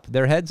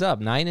heads up.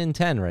 9 and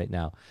 10 right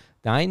now.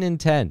 9 and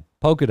 10.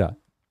 Polkadot.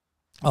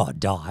 Oh,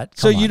 DOT.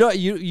 So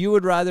you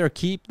would rather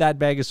keep that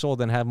bag of Sol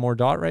than have more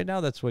DOT right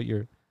now? That's what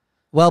you're.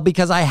 Well,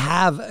 because I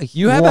have a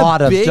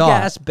lot of big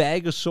ass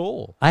bag of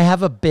Sol. I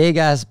have a big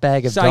ass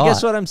bag of DOT. So I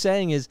guess what I'm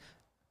saying is,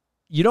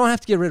 you don't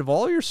have to get rid of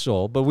all your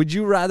Sol, but would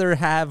you rather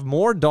have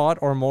more DOT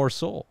or more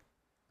Sol?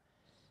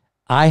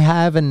 I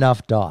have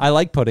enough DOT. I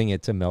like putting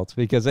it to Milt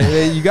because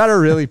you got to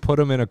really put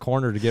them in a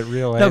corner to get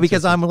real answers. No,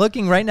 because I'm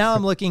looking right now.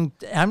 I'm looking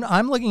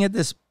at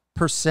this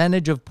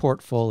percentage of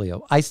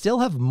portfolio. I still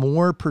have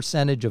more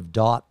percentage of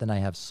DOT than I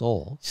have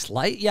Sol.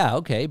 Yeah,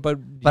 okay, but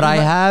I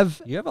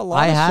have a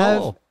lot of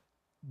Sol.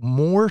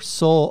 More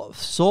Sol.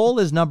 Sol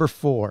is number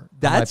 4.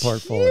 That's in my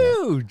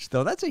portfolio. Huge,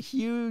 though. That's a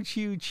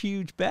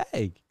huge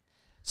bag.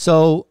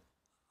 So,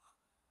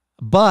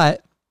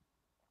 but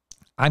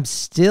I'm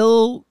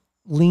still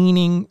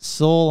leaning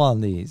Sol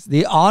on these.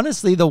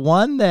 Honestly, the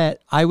one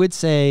that I would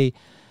say,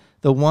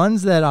 the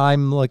ones that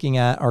I'm looking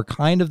at are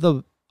kind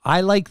of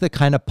I like the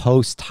kind of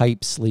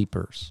post-type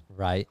sleepers.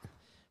 Right.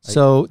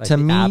 So like to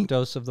the me,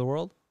 Aptos of the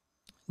world?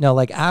 No,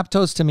 like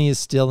Aptos to me is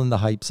still in the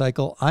hype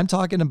cycle. I'm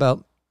talking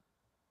about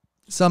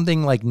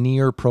something like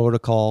Near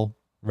Protocol.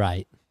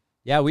 Right.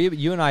 Yeah,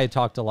 you and I had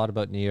talked a lot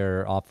about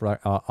Near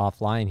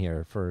offline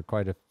here for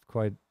quite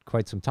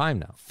some time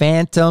now.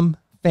 Phantom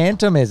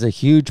is a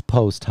huge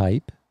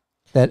post-hype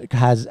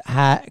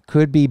that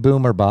could be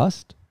boom or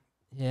bust.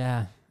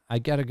 Yeah, I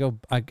gotta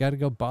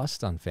go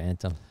bust on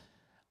Phantom.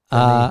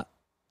 I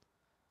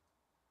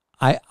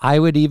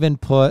would even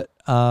put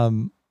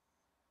in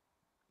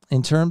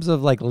terms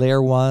of like layer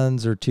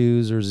 1s or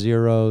 2s or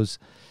 0s.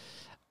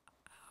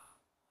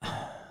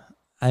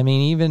 I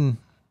mean, even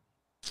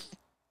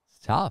it's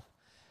tough.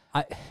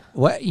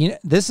 What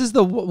this is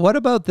the what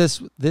about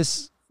this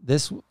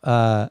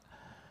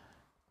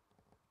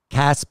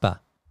Kaspa?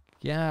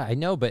 Yeah, I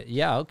know, but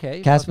yeah,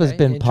 okay. Kaspa's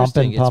been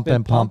Interesting.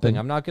 pumping.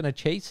 I'm not going to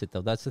chase it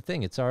though. That's the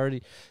thing. It's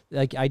already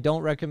like I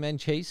don't recommend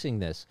chasing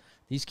this.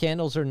 These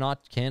candles are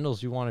not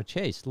candles you want to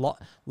chase.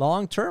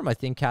 Long term, I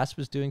think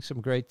Kaspa's doing some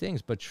great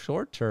things, but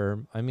short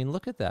term, I mean,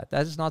 look at that.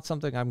 That is not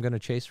something I'm going to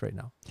chase right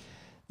now.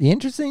 The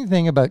interesting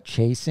thing about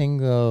chasing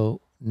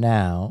though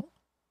now,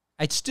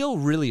 it's still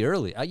really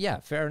early. Yeah,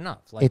 fair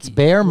enough. Like it's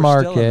bear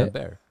market. Still in the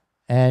bear.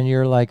 And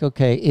you're like,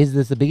 okay, is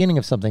this the beginning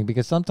of something?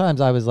 Because sometimes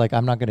I was like,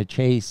 I'm not going to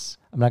chase.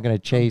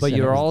 But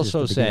you're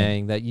also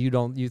saying that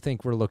you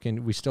think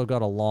we still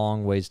got a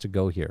long ways to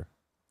go here.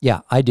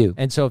 Yeah, I do.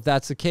 And so if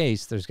that's the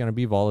case, there's going to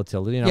be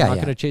volatility, and I'm not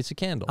going to chase a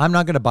candle. I'm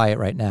not going to buy it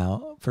right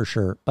now, for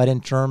sure. But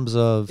in terms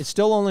of... It's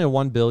still only a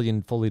 1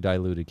 billion fully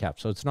diluted cap.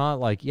 So it's not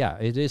like,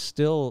 it is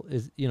still,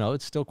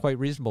 it's still quite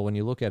reasonable when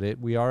you look at it.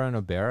 We are on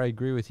a bear. I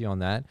agree with you on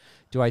that.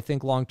 Do I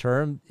think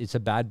long-term it's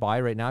a bad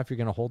buy right now if you're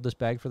going to hold this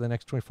bag for the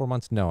next 24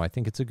 months? No, I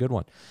think it's a good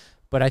one.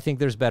 But I think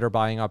there's better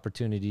buying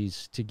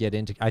opportunities to get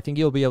into. I think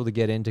you'll be able to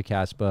get into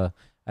Kaspa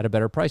at a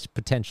better price,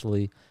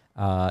 potentially,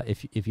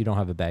 if you don't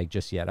have a bag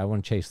just yet. I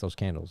wouldn't chase those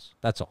candles.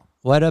 That's all.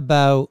 What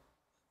about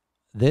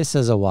this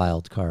as a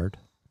wild card?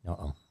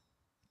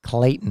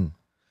 Clayton.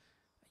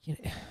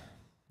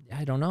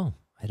 I don't know.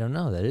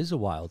 That is a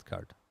wild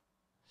card.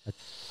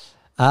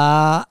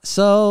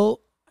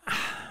 So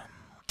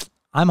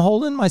I'm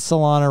holding my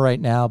Solana right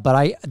now,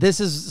 but this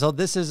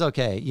is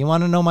okay. You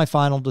want to know my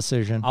final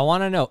decision? I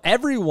want to know.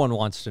 Everyone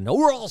wants to know.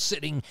 We're all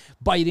sitting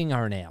biting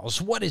our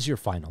nails. What is your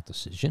final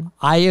decision?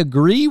 I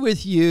agree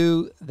with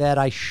you that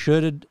I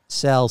should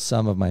sell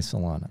some of my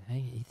Solana.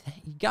 Hey,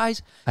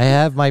 guys, I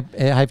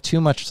have too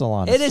much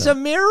Solana. It is a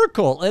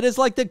miracle. It is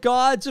like the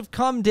gods have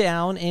come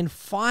down and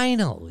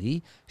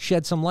finally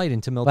shed some light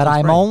into Milton's But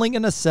I'm brain. only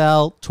going to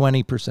sell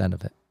 20%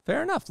 of it.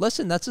 Fair enough.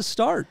 Listen, that's a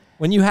start.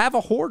 When you have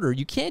a hoarder,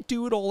 you can't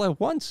do it all at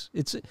once.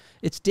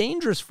 It's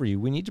dangerous for you.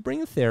 We need to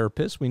bring a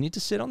therapist. We need to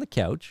sit on the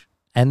couch.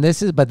 And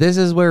this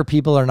is where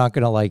people are not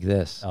going to like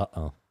this.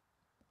 Uh-oh.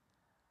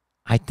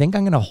 I think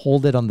I'm going to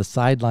hold it on the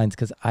sidelines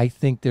because I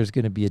think there's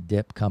going to be a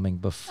dip coming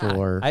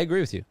before. I agree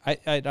with you.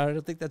 I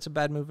don't think that's a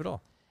bad move at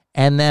all.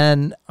 And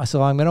then,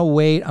 so I'm going to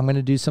wait. I'm going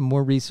to do some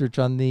more research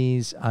on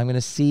these. I'm going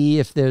to see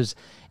if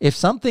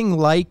something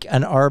like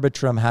an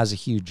Arbitrum has a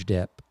huge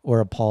dip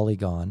or a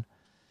Polygon,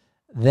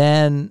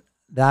 then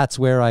that's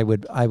where I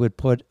would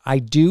put. I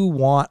do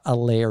want a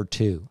layer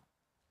 2.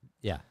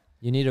 Yeah,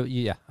 you need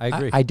I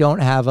agree. I don't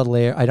have a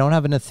layer. I don't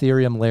have an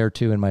Ethereum layer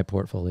 2 in my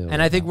portfolio.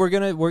 And I think we're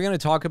gonna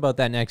talk about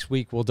that next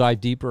week. We'll dive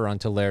deeper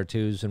onto layer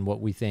 2s and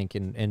what we think,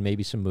 and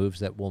maybe some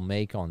moves that we'll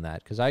make on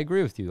that. Because I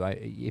agree with you.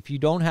 If you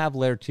don't have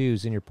layer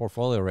 2s in your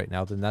portfolio right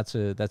now, then that's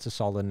a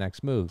solid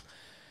next move.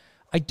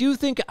 I do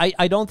think. I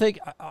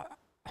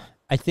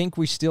think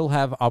we still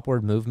have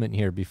upward movement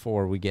here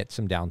before we get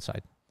some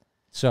downside.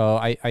 So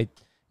I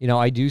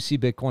do see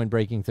Bitcoin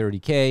breaking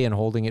 30K and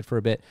holding it for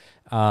a bit.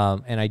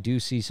 And I do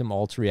see some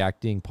alts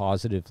reacting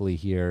positively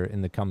here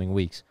in the coming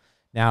weeks.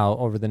 Now,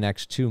 over the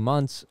next 2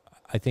 months,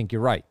 I think you're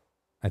right.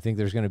 I think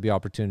there's going to be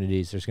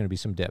opportunities. There's going to be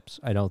some dips.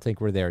 I don't think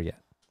we're there yet.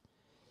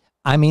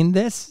 I mean,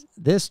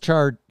 this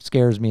chart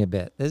scares me a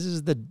bit. This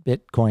is the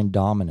Bitcoin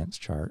dominance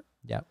chart.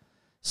 Yeah.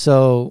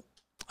 So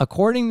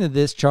according to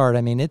this chart,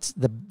 I mean, it's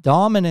the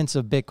dominance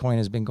of Bitcoin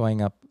has been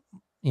going up,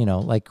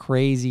 like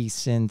crazy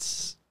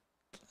since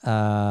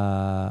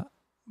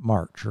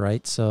March,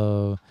 right?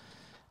 So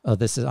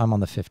I'm on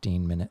the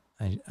 15-minute.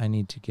 I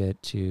need to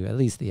get to at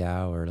least the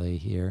hourly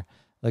here.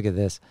 Look at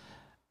this.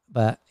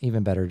 But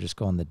even better, just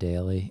go on the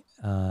daily,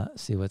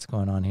 see what's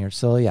going on here.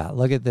 So yeah,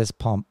 look at this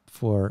pump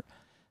for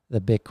the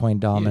Bitcoin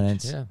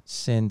dominance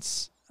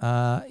since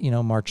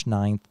March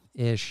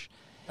 9th-ish.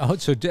 Oh,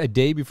 so a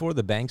day before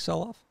the bank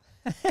sell-off?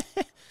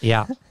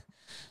 Yeah.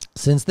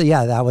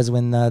 That was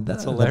when the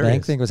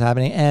bank thing was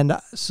happening. And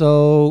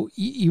so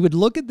you would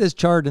look at this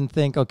chart and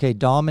think, okay,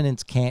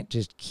 dominance can't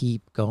just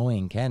keep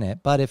going, can it?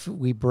 But if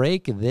we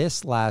break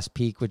this last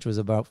peak, which was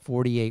about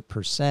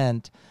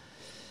 48%,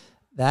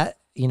 that,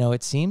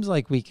 it seems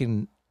like we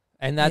can.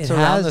 And that's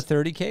around the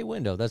 30K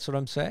window. That's what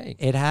I'm saying.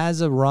 It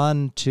has a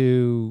run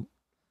to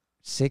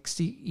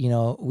 60,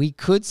 we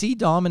could see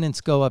dominance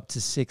go up to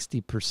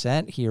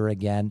 60% here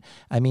again.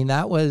 I mean,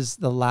 that was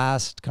the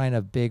last kind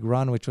of big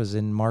run, which was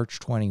in March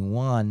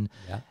 21.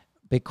 Yeah.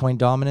 Bitcoin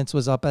dominance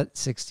was up at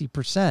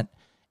 60%.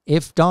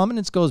 If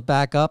dominance goes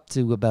back up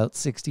to about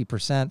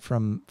 60%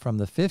 from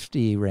the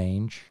 50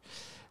 range,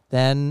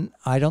 then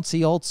I don't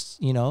see alts,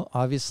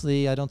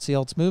 obviously I don't see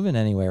alts moving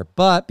anywhere.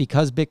 But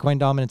because Bitcoin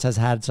dominance has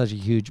had such a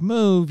huge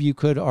move, you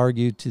could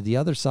argue to the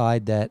other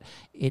side that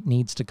it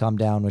needs to come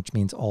down, which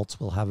means alts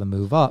will have a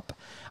move up.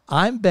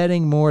 I'm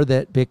betting more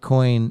that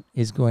Bitcoin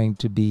is going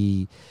to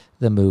be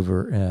the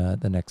mover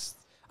the next.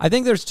 I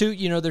think there's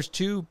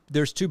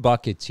two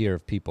buckets here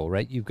of people,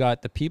 right? You've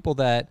got the people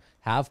that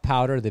have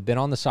powder, they've been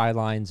on the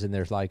sidelines, and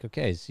they're like,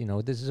 okay, this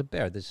is a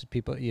bear. This is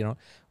people,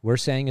 we're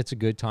saying it's a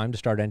good time to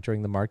start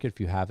entering the market if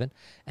you haven't.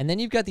 And then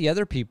you've got the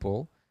other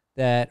people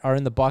that are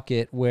in the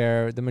bucket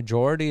where the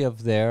majority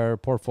of their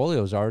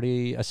portfolio is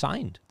already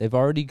assigned. They've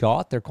already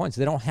got their coins.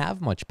 They don't have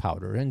much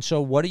powder. And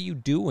so what are you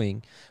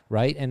doing,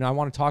 right? And I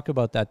want to talk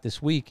about that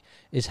this week,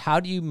 is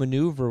how do you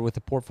maneuver with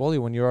a portfolio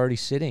when you're already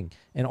sitting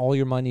and all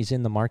your money's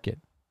in the market?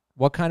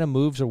 What kind of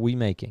moves are we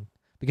making?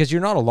 Because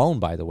you're not alone,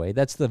 by the way.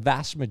 That's the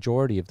vast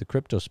majority of the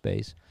crypto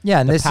space.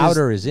 Yeah, and the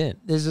powder is in.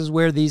 This is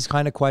where these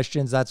kind of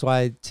questions, that's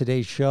why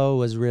today's show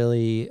was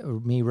really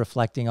me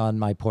reflecting on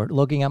my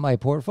looking at my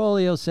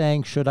portfolio,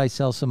 saying, should I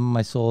sell some of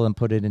my SOL and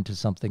put it into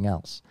something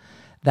else?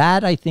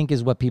 That, I think,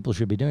 is what people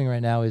should be doing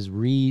right now, is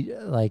making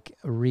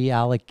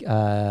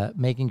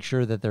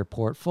sure that their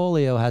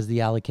portfolio has the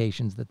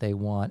allocations that they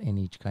want in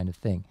each kind of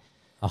thing.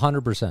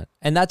 100%.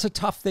 And that's a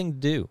tough thing to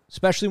do,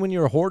 especially when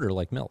you're a hoarder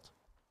like Milt.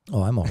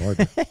 Oh, I'm a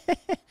hoarder.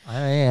 I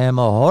am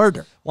a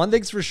hoarder. One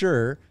thing's for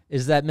sure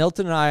is that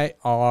Milton and I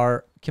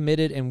are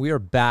committed, and we are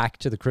back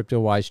to the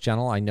Cryptowise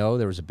channel. I know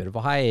there was a bit of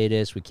a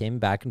hiatus. We came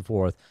back and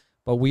forth,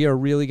 but we are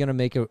really going to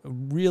make a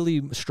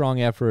really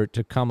strong effort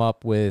to come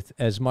up with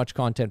as much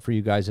content for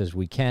you guys as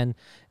we can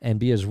and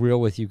be as real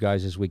with you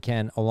guys as we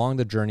can along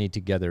the journey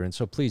together. And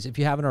so please, if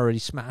you haven't already,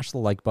 smash the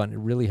like button. It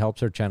really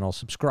helps our channel.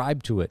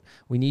 Subscribe to it.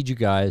 We need you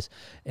guys,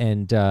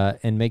 and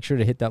make sure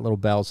to hit that little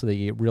bell so that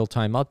you get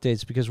real-time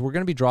updates, because we're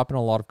going to be dropping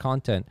a lot of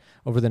content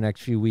over the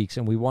next few weeks,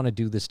 and we want to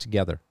do this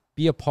together.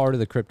 Be a part of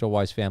the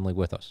Cryptowise family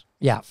with us.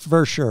 Yeah,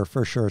 for sure,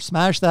 for sure.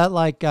 Smash that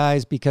like,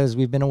 guys, because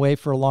we've been away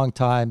for a long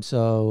time,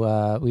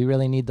 so we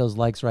really need those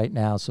likes right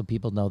now so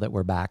people know that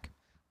we're back.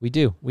 We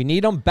do. We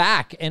need them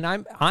back, and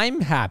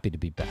I'm happy to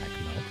be back.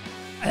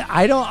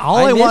 I don't. All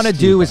I want to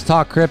do is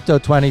talk crypto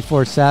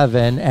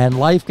 24/7, and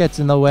life gets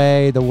in the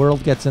way, the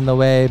world gets in the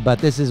way, but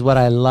this is what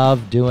I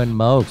love doing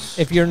most.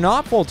 If you're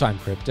not full-time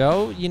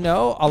crypto, you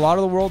know, a lot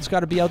of the world's got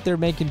to be out there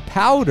making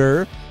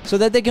powder so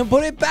that they can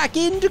put it back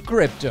into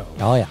crypto.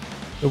 Oh, yeah.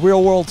 The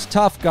real world's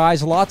tough,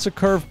 guys. Lots of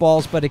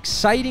curveballs, but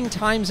exciting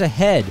times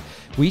ahead.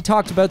 We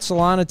talked about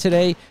Solana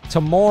today.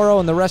 Tomorrow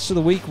and the rest of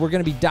the week, we're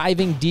going to be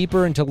diving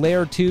deeper into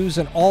layer 2s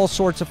and all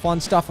sorts of fun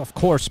stuff. Of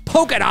course,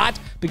 Polkadot,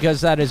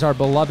 because that is our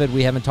beloved.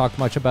 We haven't talked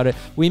much about it.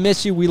 We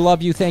miss you. We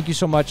love you. Thank you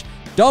so much.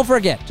 Don't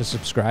forget to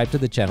subscribe to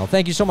the channel.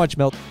 Thank you so much,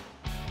 Milt.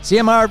 See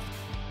you, Marv.